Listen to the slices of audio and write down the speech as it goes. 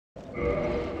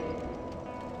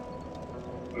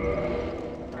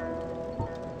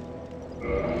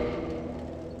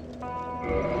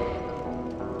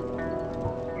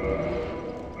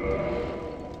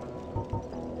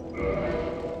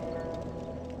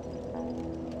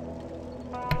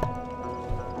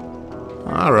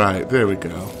Alright, there we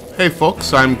go. Hey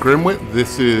folks, I'm Grimwit.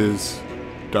 This is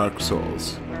Dark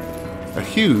Souls. A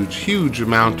huge, huge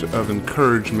amount of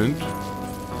encouragement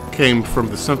came from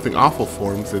the Something Awful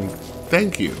forums, and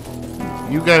thank you.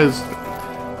 You guys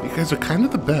are kind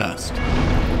of the best.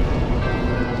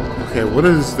 Okay, what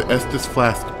does the Estus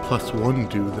Flask +1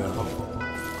 do, though?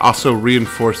 Also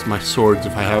reinforce my swords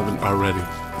if I haven't already,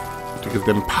 to give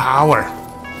them power.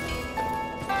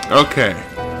 Okay,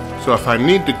 so if I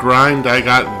need to grind, I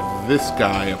got this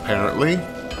guy, apparently.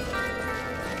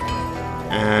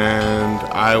 And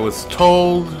I was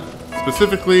told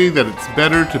specifically that it's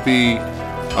better to be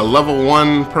a level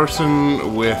 1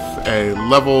 person with a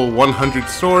level 100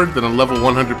 sword than a level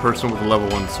 100 person with a level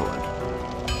 1 sword.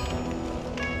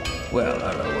 Well,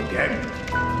 hello again.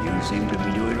 You seem to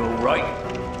be doing all right.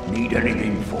 Need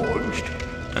anything forged?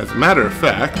 As a matter of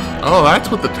fact, oh, that's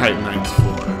what the Titanite's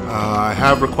for. I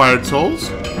have required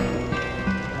souls.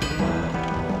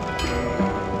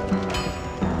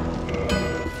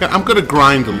 Yeah, I'm gonna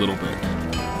grind a little bit.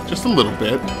 Just a little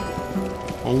bit.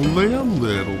 Only a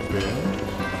little bit.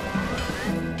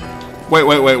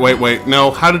 Wait.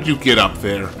 No, how did you get up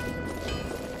there?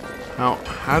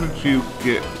 How did you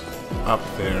get up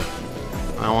there?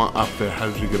 I want up there. How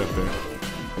did you get up there?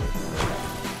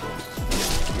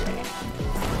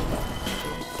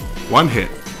 One hit.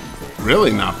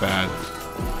 Really not bad.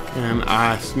 Can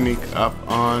I sneak up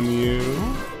on you?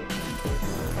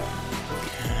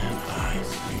 Can I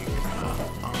sneak up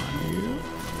on you?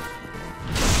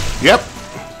 Yep.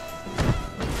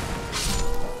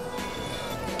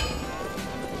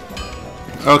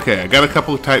 Okay, I got a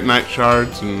couple of Titanite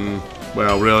shards, and,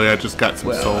 well, really, I just got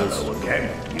some souls. Hello again.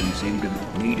 You seem to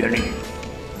need any.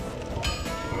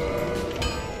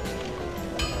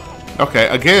 Okay,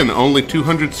 again, only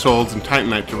 200 souls and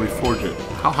Titanite to reforge it.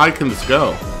 How high can this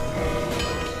go?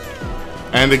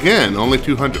 And again, only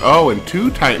 200. Oh, and 2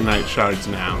 Titanite shards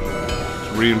now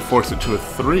to reinforce it to a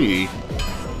 3.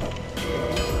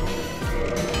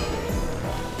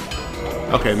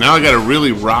 Okay, now I got a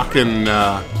really rockin',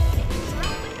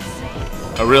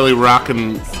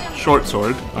 short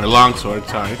sword, or long sword.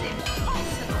 Sorry.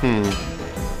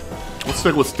 Let's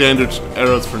stick with standard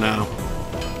arrows for now.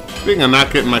 Speaking of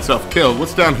not getting myself killed,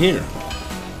 what's down here?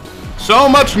 So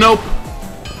much nope.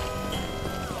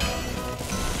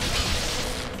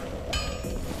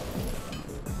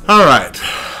 Alright.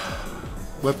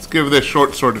 Let's give this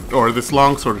short sword, or this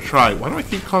long sword, a try. Why do I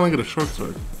keep calling it a short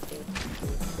sword?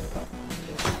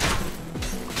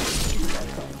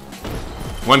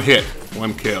 One hit,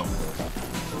 one kill.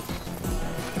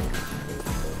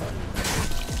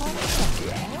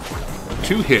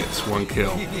 Two hits, one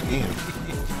kill. Damn.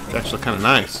 It's actually kind of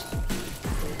nice.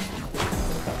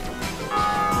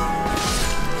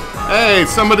 Hey,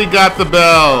 somebody got the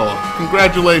bell.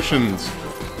 Congratulations.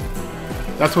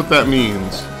 That's what that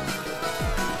means.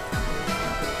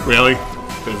 Really?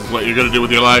 This is what you're gonna do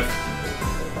with your life?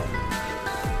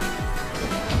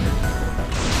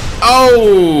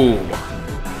 Oh!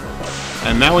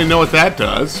 And now we know what that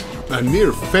does. A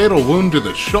near fatal wound to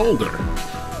the shoulder.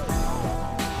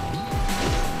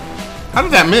 How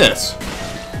did that miss?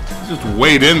 Just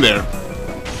wade in there.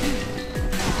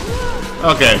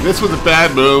 Okay, this was a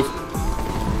bad move.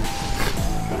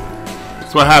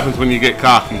 That's what happens when you get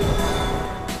cocky.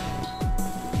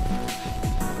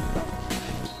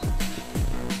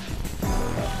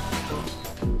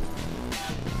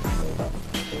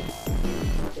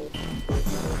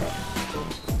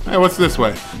 Hey, what's this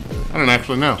way? I don't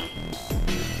actually know.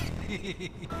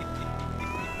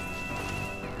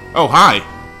 Oh, hi.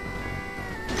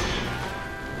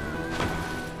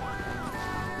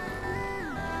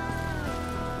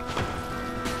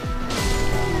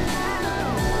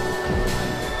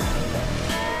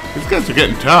 These guys are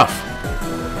getting tough.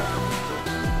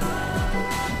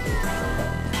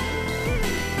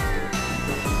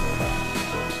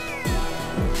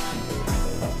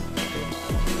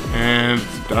 And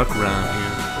it's dark around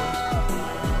here.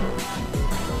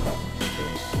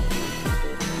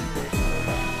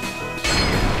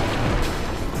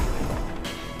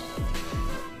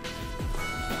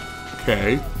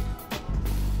 Okay.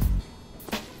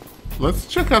 Let's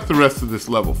check out the rest of this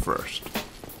level first.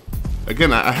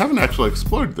 Again, I haven't actually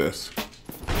explored this.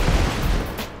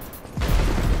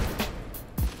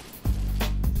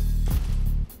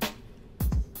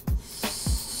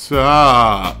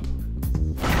 Sup?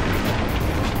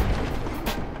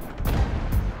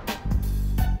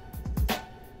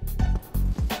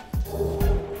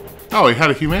 Oh, he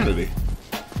had a humanity.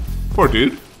 Poor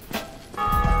dude.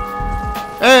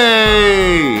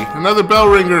 Hey! Another bell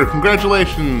ringer.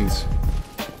 Congratulations.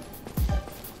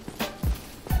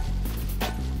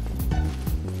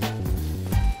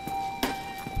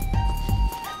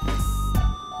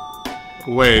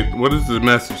 Wait, what does the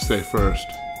message say first?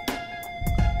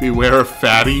 Beware of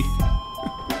fatty?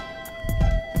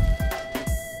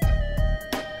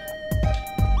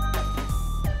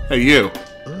 Hey, you.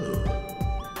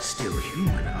 Oh, still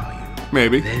human, are you?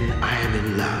 Maybe. Then I am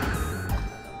in love.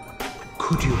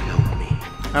 Could you help me?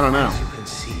 I don't know. As you can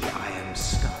see, I am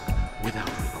stuck without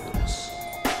recourse.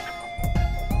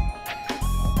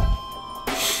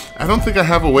 I don't think I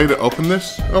have a way to open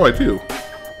this. Oh, I do.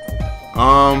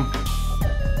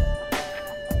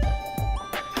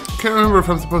 Can't remember if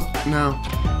I'm supposed to... No.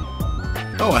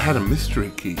 Oh, I had a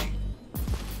mystery key.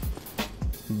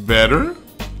 Better?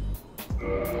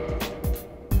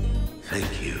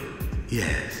 Thank you.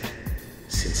 Yes,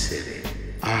 sincerely.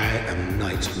 I am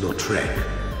Knight Lautrec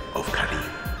of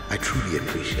Karim. I truly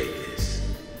appreciate this.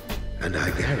 And I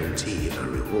guarantee a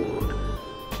reward.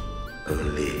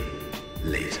 Only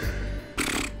later.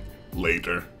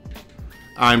 Later.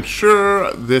 I'm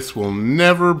sure this will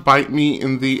never bite me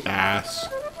in the ass.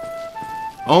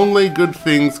 Only good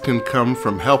things can come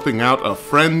from helping out a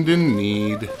friend in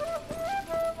need.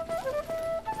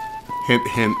 Hint,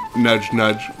 hint, nudge,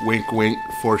 nudge, wink, wink,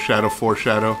 foreshadow,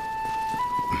 foreshadow.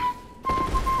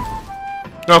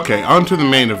 Okay, on to the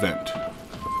main event.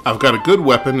 I've got a good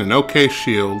weapon, an okay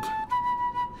shield.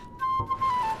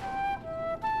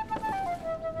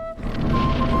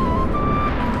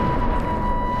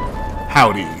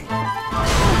 Howdy.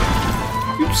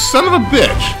 You son of a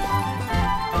bitch!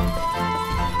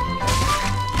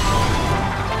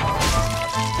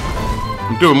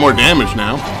 I'm doing more damage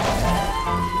now.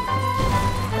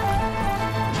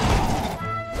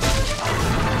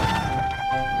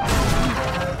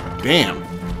 Damn.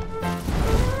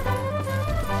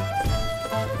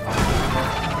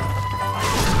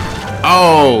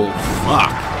 Oh,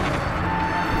 fuck.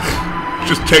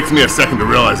 Just takes me a second to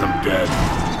realize I'm dead.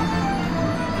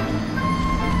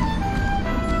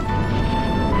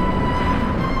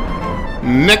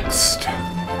 Next.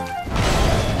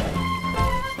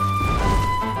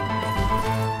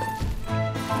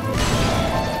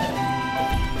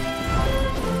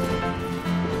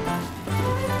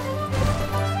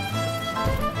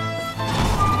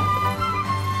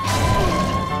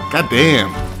 God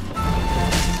damn.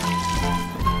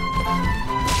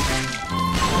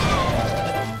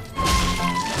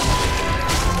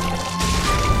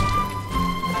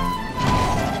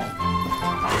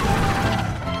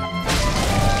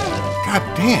 God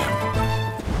damn.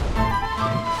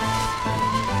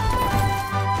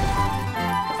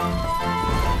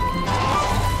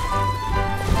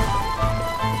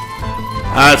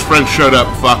 Ah, his friend showed up.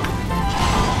 Fuck.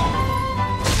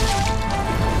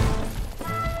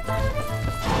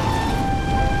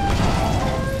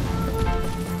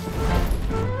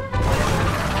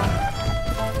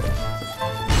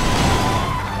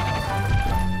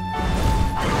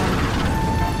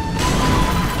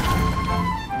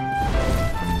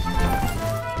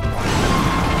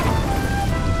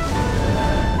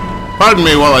 Pardon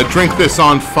me while I drink this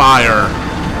on fire.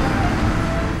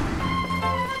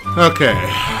 Okay.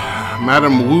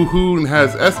 Madam Woohoo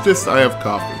has Estus, I have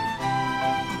coffee.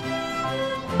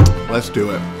 Let's do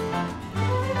it.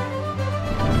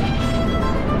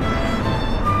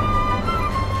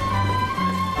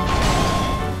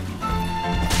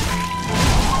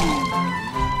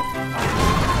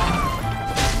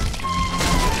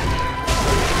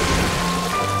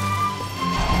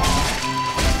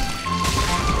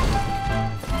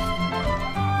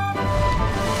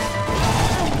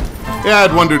 Yeah,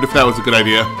 I'd wondered if that was a good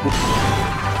idea.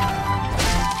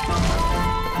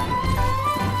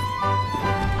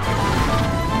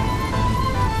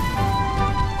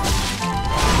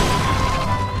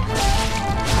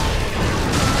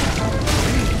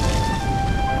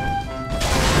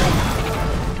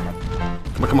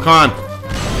 Come on, come on, come on.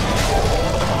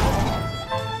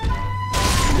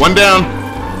 One down.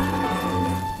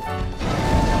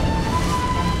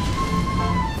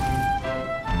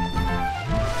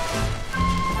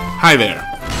 Hi there.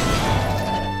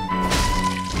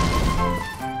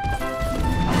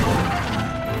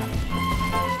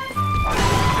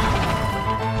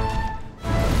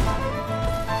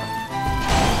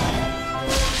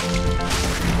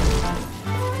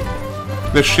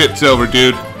 This shit's over,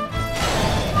 dude.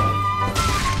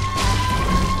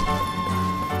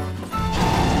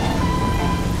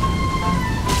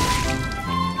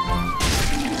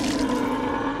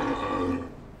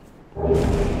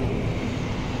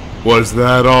 Was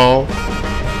that all?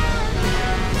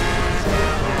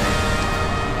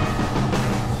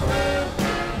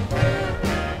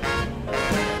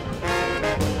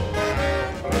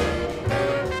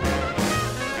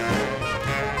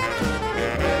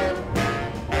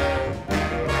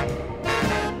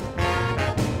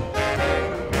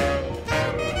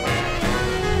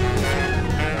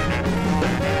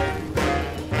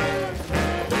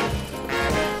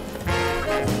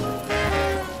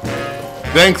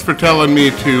 Thanks for telling me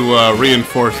to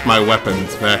reinforce my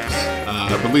weapons, Vex.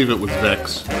 I believe it was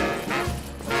Vex.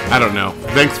 I don't know.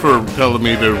 Thanks for telling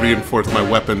me to reinforce my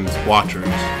weapons, watchers,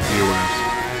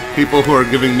 viewers. People who are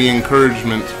giving me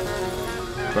encouragement.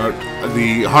 But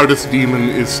the hardest demon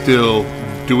is still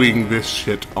doing this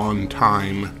shit on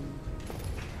time.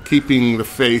 Keeping the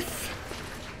faith,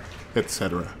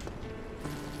 etc.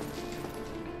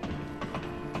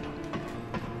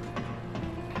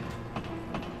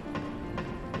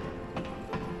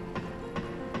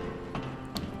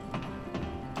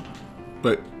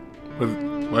 But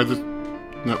why is it?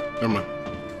 No, never mind.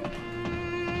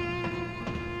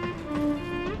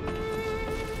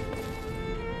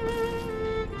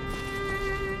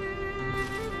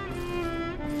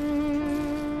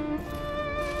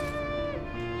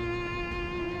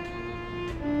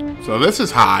 So this is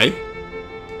high.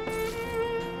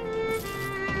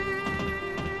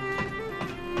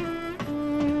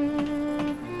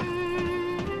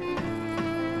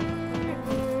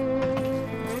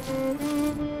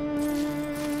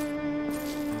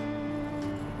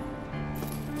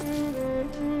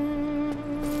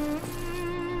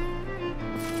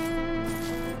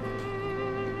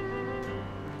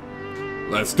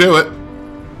 Let's do it.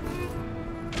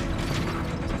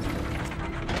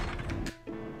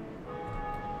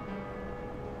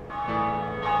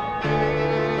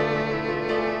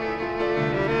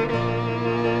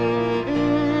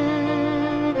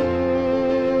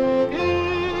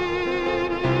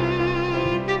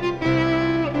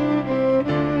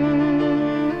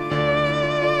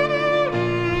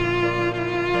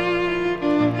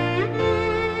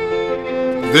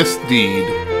 This deed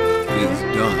is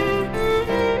done.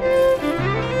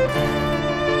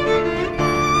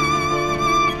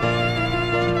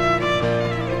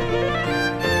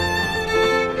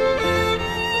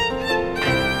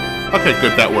 Okay,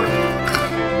 good, that worked.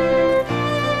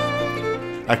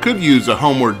 I could use a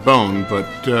homeward bone, but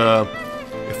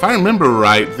if I remember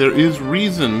right, there is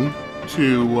reason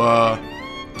to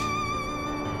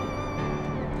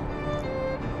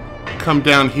come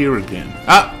down here again.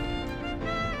 Ah!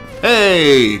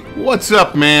 Hey! What's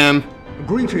up, man?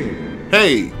 Greeting.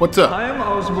 Hey, what's up? I am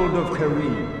Oswald of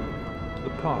Careem, the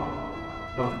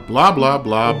Path. Blah, blah,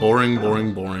 blah. Boring,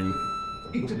 boring, boring.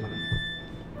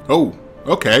 Oh,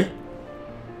 okay.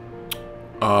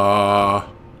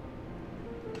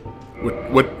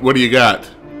 What do you got?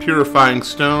 Purifying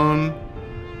stone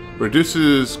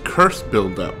reduces curse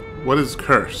buildup. What is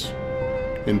curse?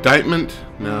 Indictment?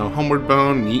 No. Homeward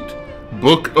bone? Neat.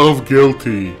 Book of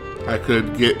Guilty. I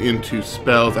could get into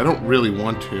spells. I don't really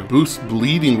want to. Boost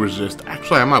bleeding resist.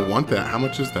 Actually, I might want that. How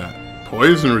much is that?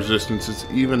 Poison resistance is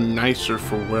even nicer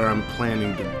for where I'm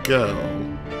planning to go.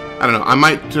 I don't know. I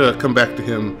might come back to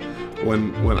him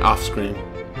when off screen.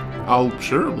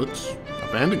 Sure, let's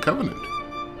abandon Covenant.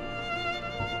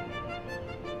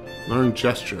 Learn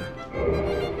gesture.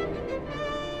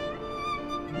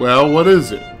 Well, what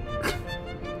is it?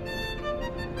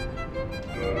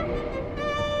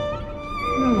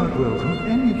 You're not welcome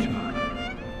anytime.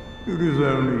 It is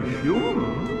only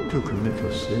human to commit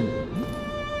a sin.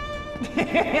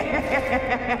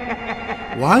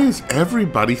 Why does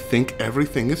everybody think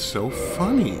everything is so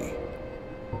funny?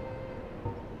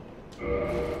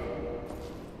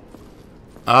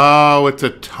 Oh, it's a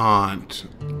taunt.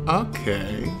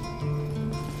 Okay.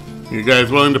 You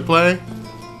guys willing to play?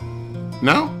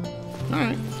 No?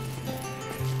 Alright.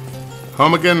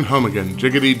 Home again,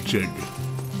 jiggity jig.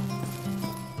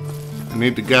 I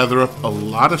need to gather up a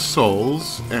lot of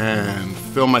souls and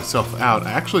fill myself out.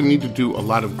 I actually need to do a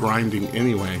lot of grinding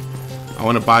anyway. I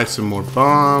want to buy some more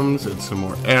bombs and some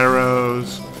more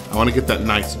arrows. I want to get that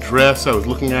nice dress I was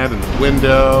looking at in the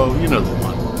window. You know the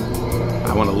one.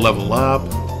 I want to level up.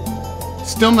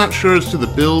 Still not sure as to the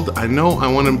build. I know I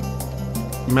want to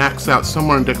max out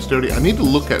somewhere in dexterity. I need to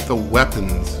look at the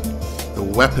weapons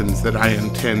that I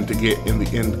intend to get in the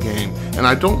end game. And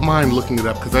I don't mind looking it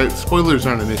up because spoilers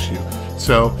aren't an issue.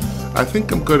 So I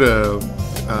think I'm going to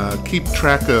keep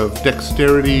track of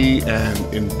dexterity and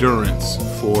endurance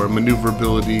for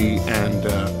maneuverability, and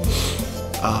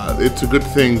it's a good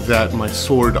thing that my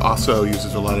sword also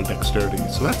uses a lot of dexterity,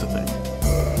 so that's a thing.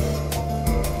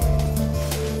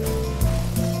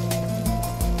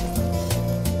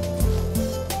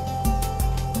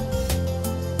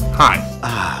 Hi.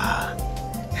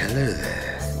 Hello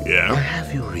there. I Yeah?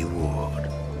 have your reward.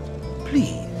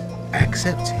 Please,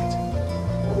 accept it.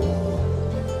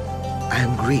 I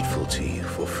am grateful to you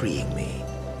for freeing me.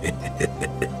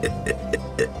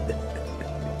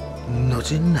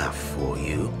 Not enough for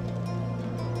you?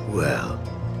 Well,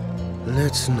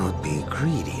 let's not be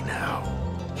greedy now.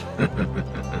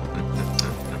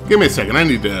 Give me a second, I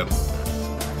need to...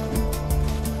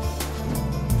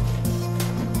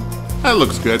 That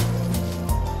looks good.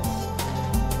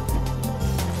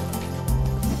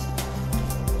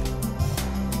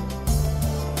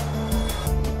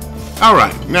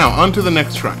 Alright, now on to the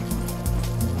next shrine.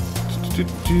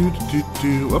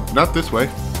 Oh, not this way.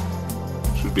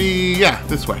 Should be, yeah,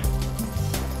 this way.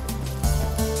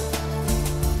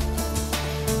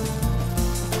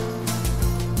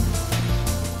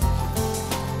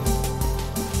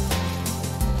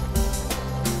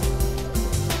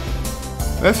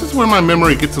 This is where my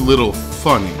memory gets a little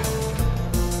funny.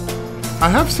 I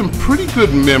have some pretty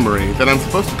good memory that I'm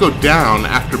supposed to go down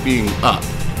after being up.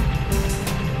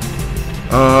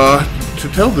 To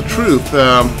tell the truth,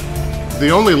 the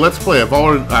only Let's Play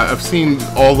I've seen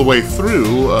all the way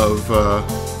through of,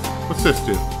 what's this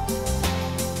do?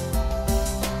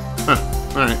 Huh,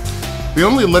 alright. The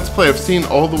only Let's Play I've seen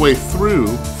all the way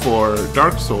through for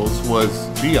Dark Souls was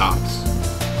Geops.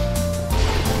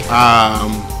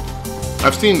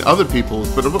 I've seen other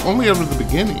people's, but only over the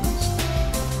beginnings.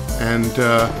 And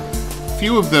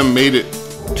few of them made it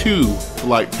to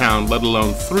Blighttown, let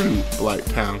alone through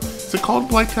Blighttown. Is it called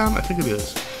Blighttown? I think it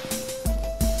is.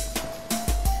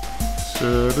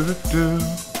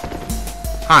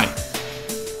 Hi.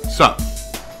 Sup?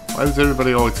 Why does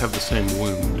everybody always have the same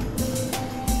wound?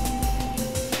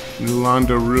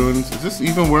 Nulanda Ruins. Is this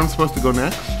even where I'm supposed to go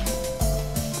next?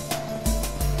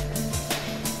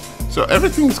 So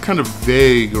everything's kind of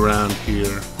vague around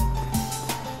here.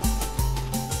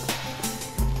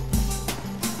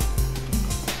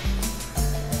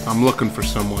 I'm looking for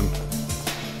someone.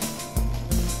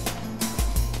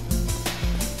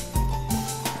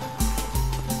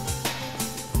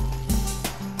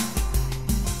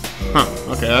 Huh,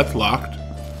 okay, that's locked.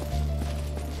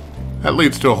 That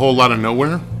leads to a whole lot of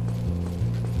nowhere.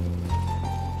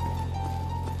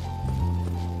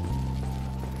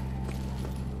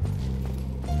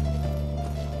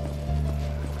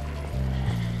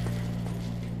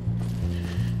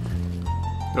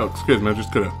 Oh, excuse me, I'm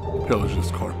just gonna pillage this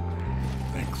car.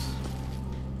 Thanks.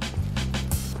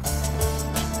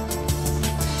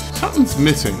 Something's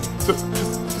missing.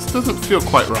 This doesn't feel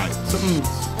quite right. Something's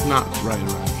not right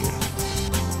around here.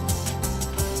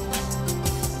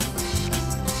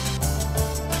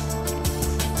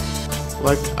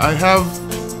 Like, I have...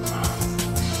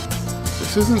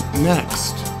 This isn't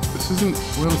next. This isn't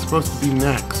where I'm supposed to be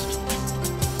next.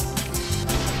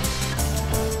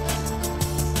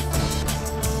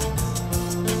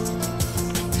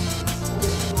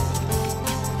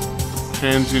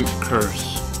 Transient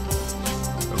curse.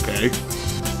 Okay.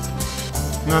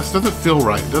 No, this doesn't feel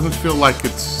right. It doesn't feel like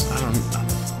it's... I don't...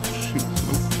 Shoot.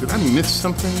 Did I miss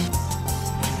something?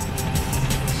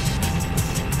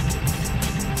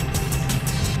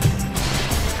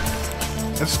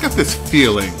 I just got this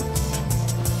feeling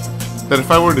that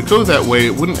if I were to go that way,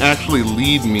 it wouldn't actually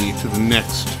lead me to the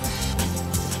next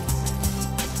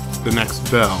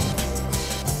bell.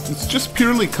 It just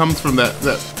purely comes from that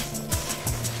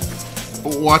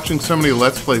watching so many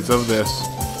Let's Plays of this,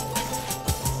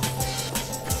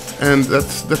 and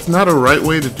that's not a right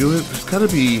way to do it. There's gotta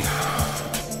be...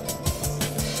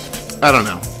 I don't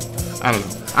know.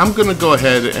 I'm gonna go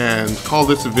ahead and call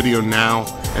this a video now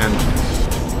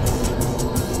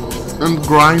and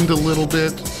grind a little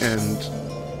bit and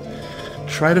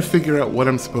try to figure out what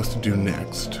I'm supposed to do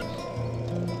next.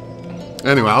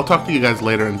 Anyway, I'll talk to you guys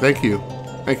later, and thank you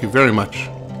very much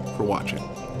for watching.